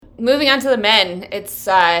moving on to the men, it's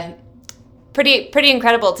pretty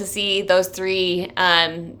incredible to see those three,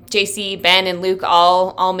 JC, Ben, and Luke,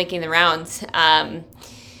 all making the rounds. And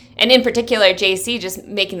in particular, JC just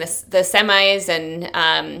making the semis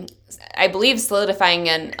and I believe solidifying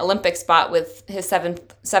an Olympic spot with his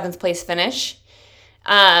seventh place finish.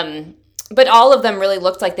 But all of them really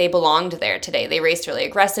looked like they belonged there today. They raced really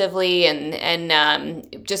aggressively and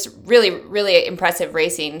just really impressive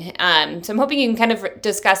racing. So I'm hoping you can kind of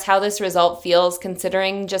discuss how this result feels,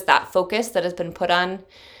 considering just that focus that has been put on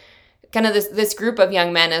kind of this group of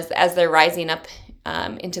young men as they're rising up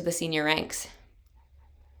into the senior ranks.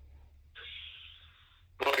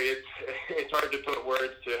 Boy, it's hard to put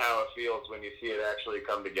words to how it feels when you see it actually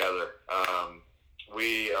come together.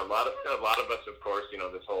 A lot of us, of course,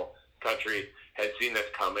 this whole country had seen this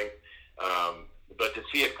coming, but to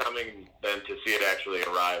see it coming and then to see it actually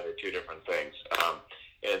arrive are two different things.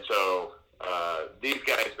 And so these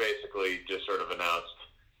guys basically just sort of announced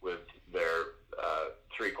with their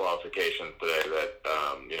three qualifications today that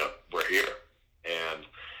we're here, and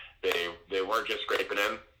they weren't just scraping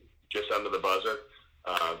in just under the buzzer.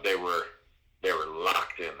 They were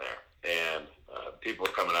locked in there, and people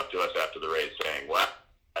were coming up to us after the race saying, "Wow,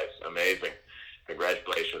 guys, amazing,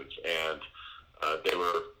 congratulations!" And they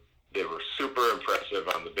were super impressive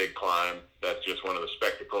on the big climb. That's just one of the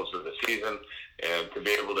spectacles of the season, and to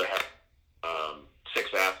be able to have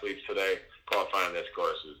 6 athletes today qualifying this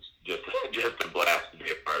course is just a blast to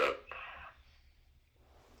be a part of.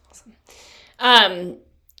 Awesome.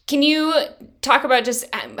 Can you talk about just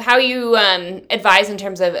how you advise in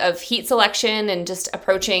terms of heat selection and just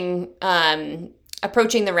approaching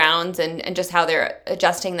the rounds and just how they're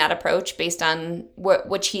adjusting that approach based on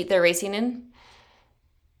which heat they're racing in?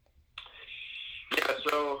 Yeah,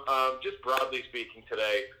 so just broadly speaking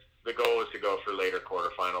today, the goal is to go for later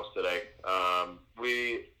quarterfinals today.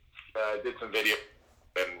 We did some video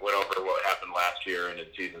and went over what happened last year and in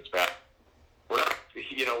seasons past. We're not,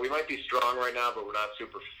 we might be strong right now, but we're not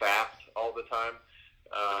super fast all the time.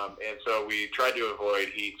 And so we tried to avoid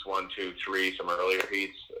heats 1, 2, 3, some earlier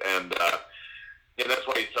heats. And that's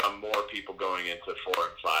why you saw more people going into 4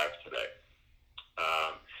 and 5 today.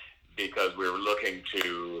 Because we were looking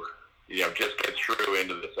to, just get through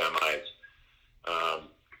into the semis.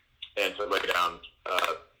 And to lay down,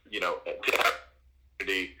 to have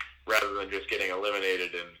rather than just getting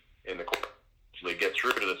eliminated in the quarter. Get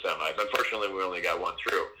through to the semis. Unfortunately, we only got one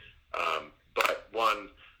through. But one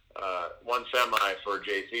semi for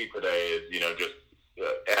JC today is, just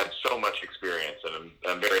adds so much experience, and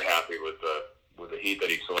I'm very happy with the heat that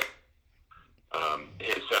he selected.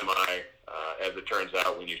 His semi, as it turns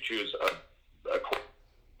out, when you choose a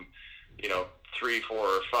 3, 4,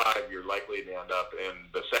 or 5, you're likely to end up in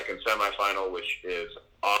the second semifinal, which is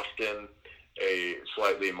often a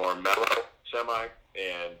slightly more mellow semi,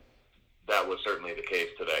 and that was certainly the case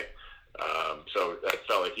today. So I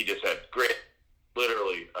felt like he just had great,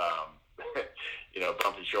 literally,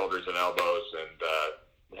 bumping shoulders and elbows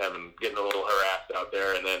and getting a little harassed out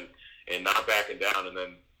there, and not backing down, and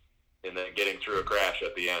then getting through a crash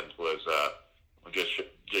at the end was just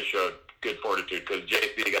showed good fortitude, because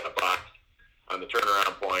JC got boxed on the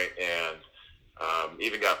turnaround point and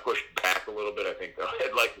even got pushed back a little bit. I think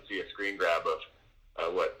I'd like to see a screen grab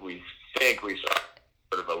of what we think we saw.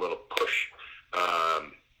 Sort of a little push,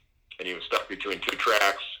 and he was stuck between 2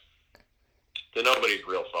 tracks. To nobody's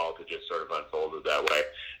real fault, it just sort of unfolded that way.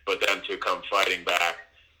 But then to come fighting back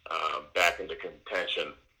into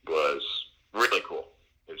contention was really cool.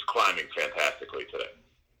 It was climbing fantastically today.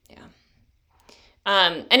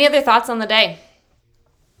 Yeah. Any other thoughts on the day?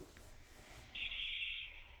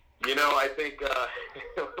 I think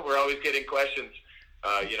we're always getting questions.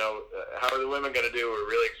 How are the women going to do? We're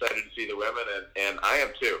really excited to see the women, and I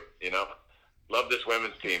am too. Love this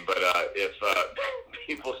women's team, but if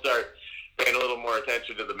people start paying a little more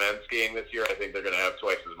attention to the men's skiing this year, I think they're going to have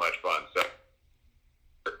twice as much fun. So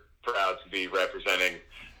we're proud to be representing,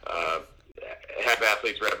 have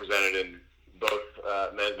athletes represented in both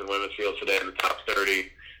men's and women's fields today in the top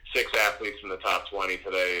 30. 6 athletes in the top 20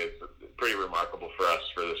 today is pretty remarkable for us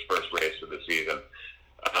for this first race of the season.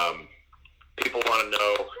 People want to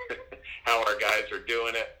know how our guys are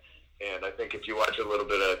doing it, and I think if you watch a little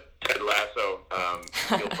bit of Ted Lasso,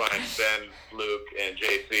 you'll find Ben, Luke, and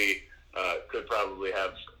JC could probably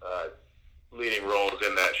have leading roles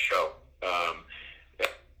in that show.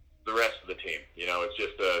 The rest of the team, it's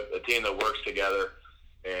just a team that works together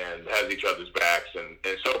and has each other's backs, and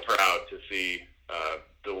so proud to see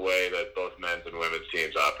the way that both men's and women's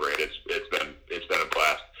teams operate. It's been a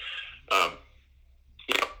blast.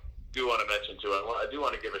 I do want to mention too, I do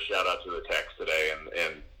want to give a shout out to the techs today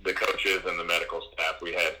and the coaches and the medical staff.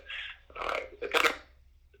 We had a kind of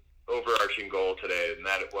overarching goal today, and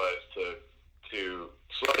that it was to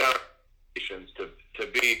slow down to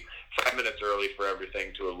be 5 minutes early for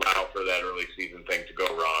everything, to allow for that early season thing to go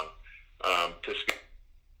wrong, to speak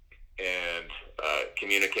and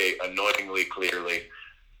communicate annoyingly clearly,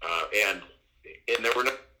 and there were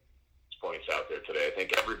no points out there today. I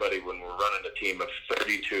think everybody, when we're running a team of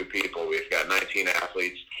 32 people, we've got 19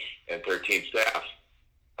 athletes and 13 staff.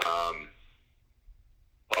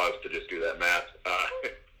 Pause to just do that math.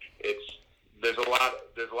 There's a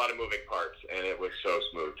lot of moving parts, and it was so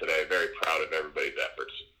smooth today. Very proud of everybody's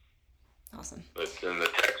efforts. Awesome. And the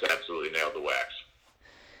techs absolutely nailed the wax.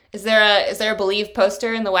 Is there a Believe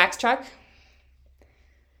poster in the wax truck?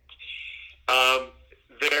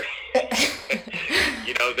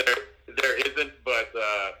 There isn't, but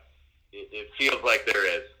it feels like there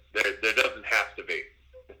is. There doesn't have to be.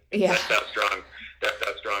 Yeah. That's how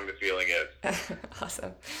strong the feeling is.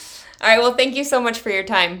 Awesome. All right. Well, thank you so much for your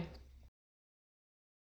time.